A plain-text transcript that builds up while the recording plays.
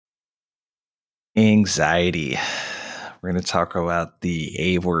Anxiety. We're going to talk about the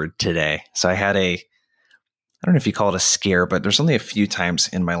A word today. So I don't know if you call it a scare, but there's only a few times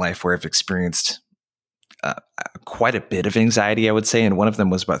in my life where I've experienced uh, quite a bit of anxiety, I would say. And one of them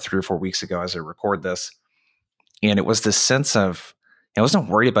was about 3 or 4 weeks ago as I record this. And it was this sense of, I wasn't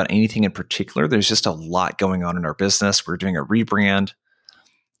worried about anything in particular. There's just a lot going on in our business. We're doing a rebrand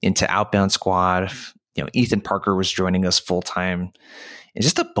into Outbound Squad. Ethan Parker was joining us full time, and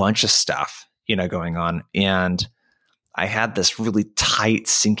just a bunch of stuff, going on. And I had this really tight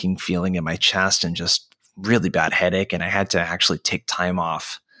sinking feeling in my chest and just really bad headache. And I had to actually take time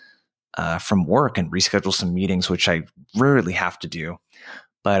off from work and reschedule some meetings, which I rarely have to do.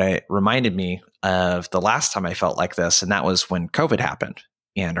 But it reminded me of the last time I felt like this. And that was when COVID happened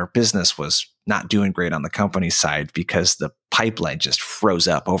and our business was not doing great on the company side because the pipeline just froze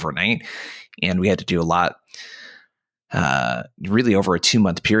up overnight. And we had to do a lot, really over a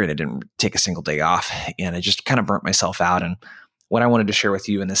 2-month period. I didn't take a single day off and I just kind of burnt myself out. And what I wanted to share with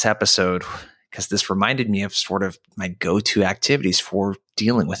you in this episode, because this reminded me of sort of my go-to activities for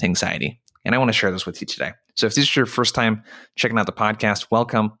dealing with anxiety. And I want to share this with you today. So if this is your first time checking out the podcast,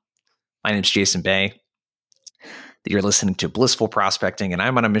 welcome. My name is Jason Bay. You're listening to Blissful Prospecting, and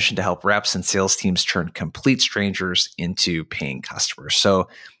I'm on a mission to help reps and sales teams turn complete strangers into paying customers. So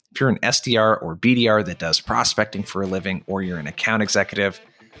if you're an SDR or BDR that does prospecting for a living, or you're an account executive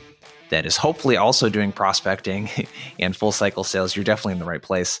that is hopefully also doing prospecting and full cycle sales, you're definitely in the right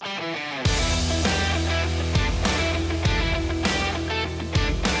place.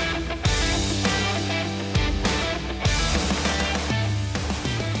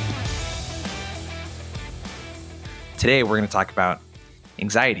 Today, we're going to talk about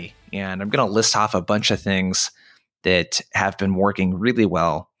anxiety, and I'm going to list off a bunch of things that have been working really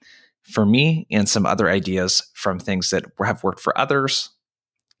well for me and some other ideas from things that have worked for others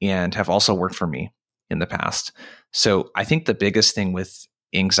and have also worked for me in the past. So I think the biggest thing with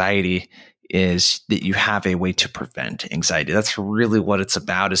anxiety is that you have a way to prevent anxiety. That's really what it's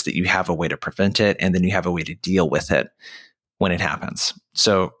about, is that you have a way to prevent it and then you have a way to deal with it when it happens.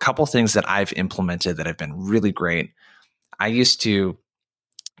 So a couple things that I've implemented that have been really great. I used to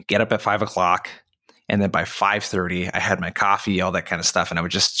get up at 5 o'clock, and then by 5:30, I had my coffee, all that kind of stuff. And I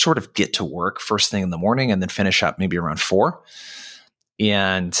would just sort of get to work first thing in the morning and then finish up maybe around 4.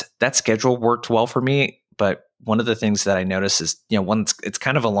 And that schedule worked well for me. But one of the things that I noticed is, one, it's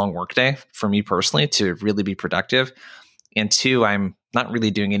kind of a long work day for me personally to really be productive. And two, I'm not really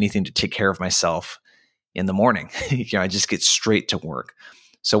doing anything to take care of myself in the morning. I just get straight to work.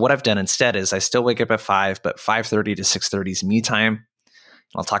 So what I've done instead is I still wake up at 5, but 5:30 to 6:30 is me time.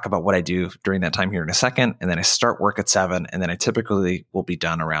 I'll talk about what I do during that time here in a second. And then I start work at 7, and then I typically will be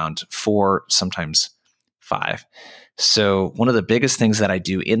done around 4, sometimes 5. So one of the biggest things that I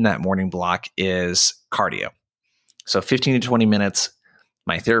do in that morning block is cardio. So 15 to 20 minutes.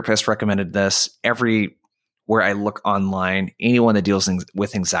 My therapist recommended this. Everywhere I look online, anyone that deals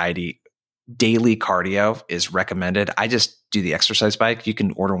with anxiety, daily cardio is recommended. I just do the exercise bike. You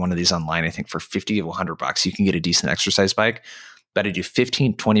can order one of these online, I think for $50 to $100. You can get a decent exercise bike. But I do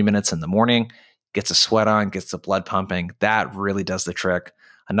 15, 20 minutes in the morning, gets the sweat on, gets the blood pumping. That really does the trick.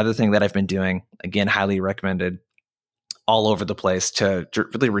 Another thing that I've been doing, again, highly recommended all over the place to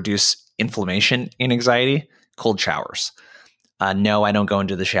really reduce inflammation and anxiety, cold showers. No, I don't go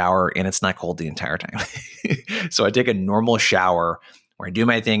into the shower and it's not cold the entire time. So I take a normal shower where I do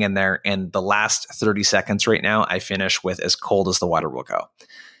my thing in there, and the last 30 seconds right now, I finish with as cold as the water will go.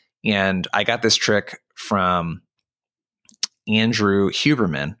 And I got this trick from Andrew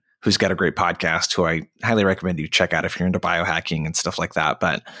Huberman, who's got a great podcast, who I highly recommend you check out if you're into biohacking and stuff like that.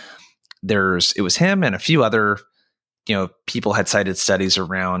 But it was him and a few other, people had cited studies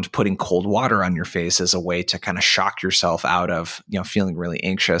around putting cold water on your face as a way to kind of shock yourself out of, feeling really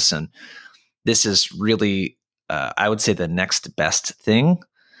anxious. And this is really, I would say, the next best thing.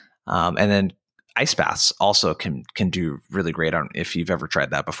 And then ice baths also can do really great. I don't know if you've ever tried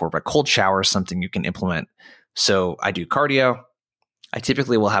that before, but cold shower is something you can implement. So I do cardio. I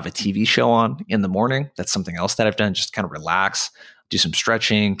typically will have a TV show on in the morning. That's something else that I've done. Just kind of relax, do some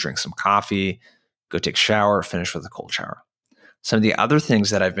stretching, drink some coffee, go take a shower, finish with a cold shower. Some of the other things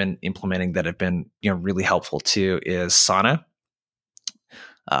that I've been implementing that have been, really helpful too is sauna.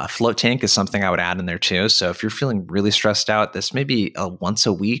 Float tank is something I would add in there too. So if you're feeling really stressed out, this may be a once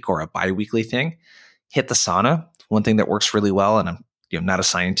a week or a bi-weekly thing. Hit the sauna. One thing that works really well, and I'm not a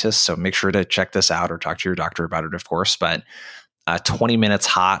scientist, so make sure to check this out or talk to your doctor about it, of course. But 20 minutes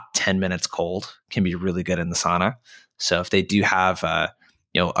hot, 10 minutes cold can be really good in the sauna. So if they do have a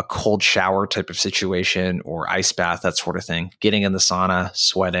cold shower type of situation or ice bath, that sort of thing, getting in the sauna,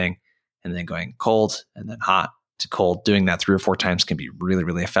 sweating, and then going cold and then hot to cold. Doing that 3 or 4 times can be really,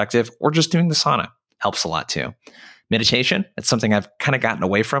 really effective, or just doing the sauna helps a lot too. Meditation, it's something I've kind of gotten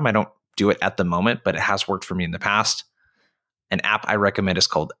away from. I don't do it at the moment, but it has worked for me in the past. An app I recommend is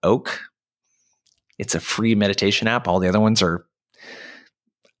called Oak. It's a free meditation app. All the other ones are,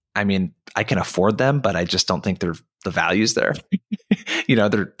 I mean, I can afford them, but I just don't think the value's there.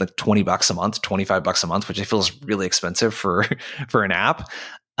 They're like $20 a month, $25 a month, which I feel is really expensive for an app,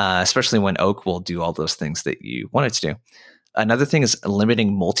 especially when Oak will do all those things that you want it to do. Another thing is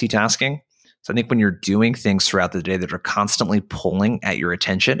limiting multitasking. So I think when you're doing things throughout the day that are constantly pulling at your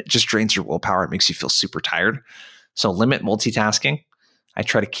attention, it just drains your willpower. It makes you feel super tired. So limit multitasking. I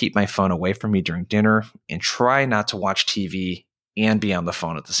try to keep my phone away from me during dinner and try not to watch TV and be on the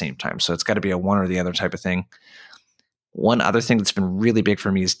phone at the same time. So it's got to be a one or the other type of thing. One other thing that's been really big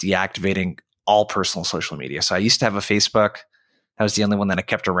for me is deactivating all personal social media. So I used to have a Facebook. That was the only one that I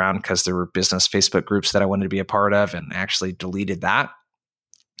kept around because there were business Facebook groups that I wanted to be a part of, and I actually deleted that.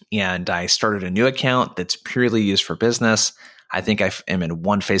 And I started a new account that's purely used for business. I think I am in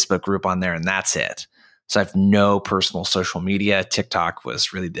one Facebook group on there, and that's it. So I have no personal social media. TikTok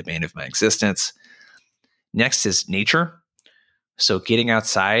was really the bane of my existence. Next is nature. So getting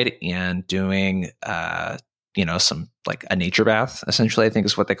outside and doing, some like a nature bath, essentially, I think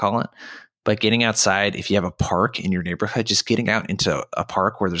is what they call it. But getting outside, if you have a park in your neighborhood, just getting out into a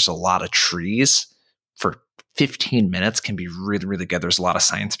park where there's a lot of trees for 15 minutes can be really, really good. There's a lot of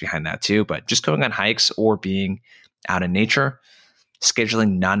science behind that too, but just going on hikes or being out in nature,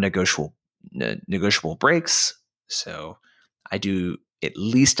 scheduling non-negotiable breaks. So I do at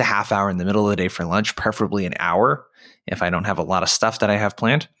least a half hour in the middle of the day for lunch, preferably an hour if I don't have a lot of stuff that I have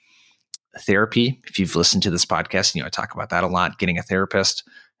planned. Therapy, if you've listened to this podcast, I talk about that a lot, getting a therapist.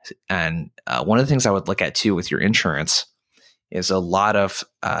 And one of the things I would look at too with your insurance is a lot of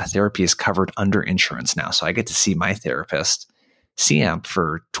therapy is covered under insurance now. So I get to see my therapist, CM,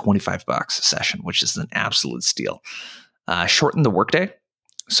 for $25 a session, which is an absolute steal. Shorten the workday.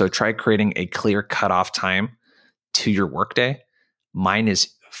 So try creating a clear cutoff time to your workday. Mine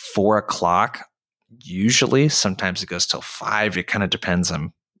is 4:00. Usually, sometimes it goes till 5. It kind of depends.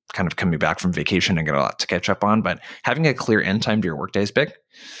 I'm kind of coming back from vacation and got a lot to catch up on, but having a clear end time to your workday is big.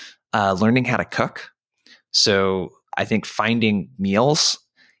 Learning how to cook. So I think finding meals,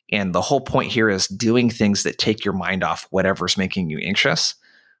 and the whole point here is doing things that take your mind off whatever's making you anxious.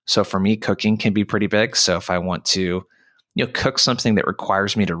 So for me, cooking can be pretty big. So if I want to, cook something that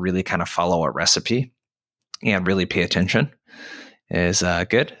requires me to really kind of follow a recipe and really pay attention is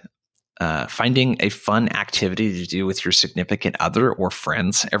good. Finding a fun activity to do with your significant other or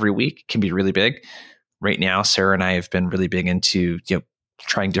friends every week can be really big. Right now, Sarah and I have been really big into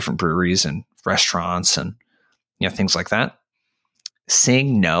trying different breweries and restaurants and things like that.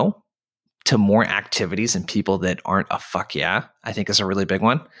 Saying no to more activities and people that aren't a fuck yeah, I think is a really big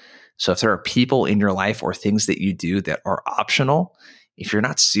one. So if there are people in your life or things that you do that are optional, if you're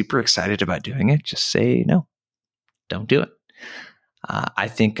not super excited about doing it, just say no. Don't do it. I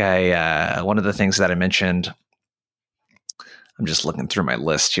think one of the things that I mentioned, I'm just looking through my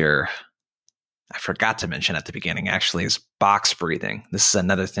list here. I forgot to mention at the beginning, actually, is box breathing. This is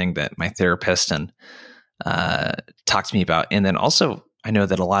another thing that my therapist and talked to me about. And then also, I know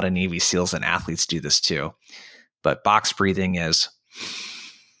that a lot of Navy SEALs and athletes do this too. But box breathing is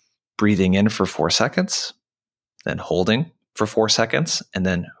breathing in for 4 seconds, then holding for 4 seconds, and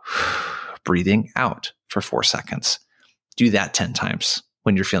then breathing out for 4 seconds. Do that 10 times.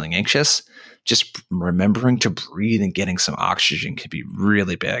 When you're feeling anxious, just remembering to breathe and getting some oxygen can be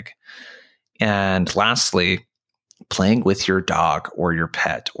really big. And lastly, playing with your dog or your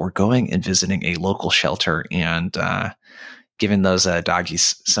pet, or going and visiting a local shelter and giving those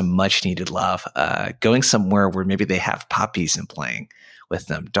doggies some much needed love. Going somewhere where maybe they have puppies and playing with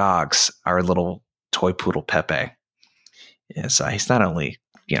them. Dogs, our little toy poodle Pepe, he's not only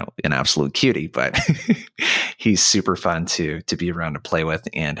an absolute cutie, but he's super fun to be around to play with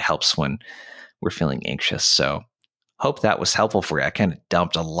and helps when we're feeling anxious. So hope that was helpful for you. I kind of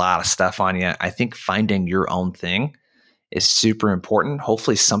dumped a lot of stuff on you. I think finding your own thing is super important.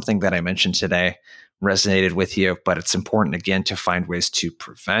 Hopefully something that I mentioned today resonated with you, but it's important again to find ways to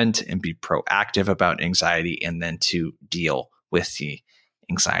prevent and be proactive about anxiety and then to deal with the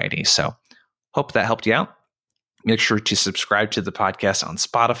anxiety. So hope that helped you out. Make sure to subscribe to the podcast on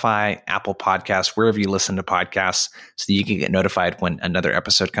Spotify, Apple Podcasts, wherever you listen to podcasts, so that you can get notified when another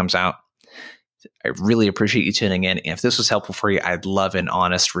episode comes out. I really appreciate you tuning in. If this was helpful for you, I'd love an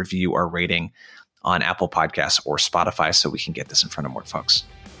honest review or rating on Apple Podcasts or Spotify so we can get this in front of more folks.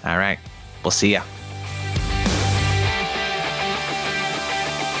 All right. We'll see ya.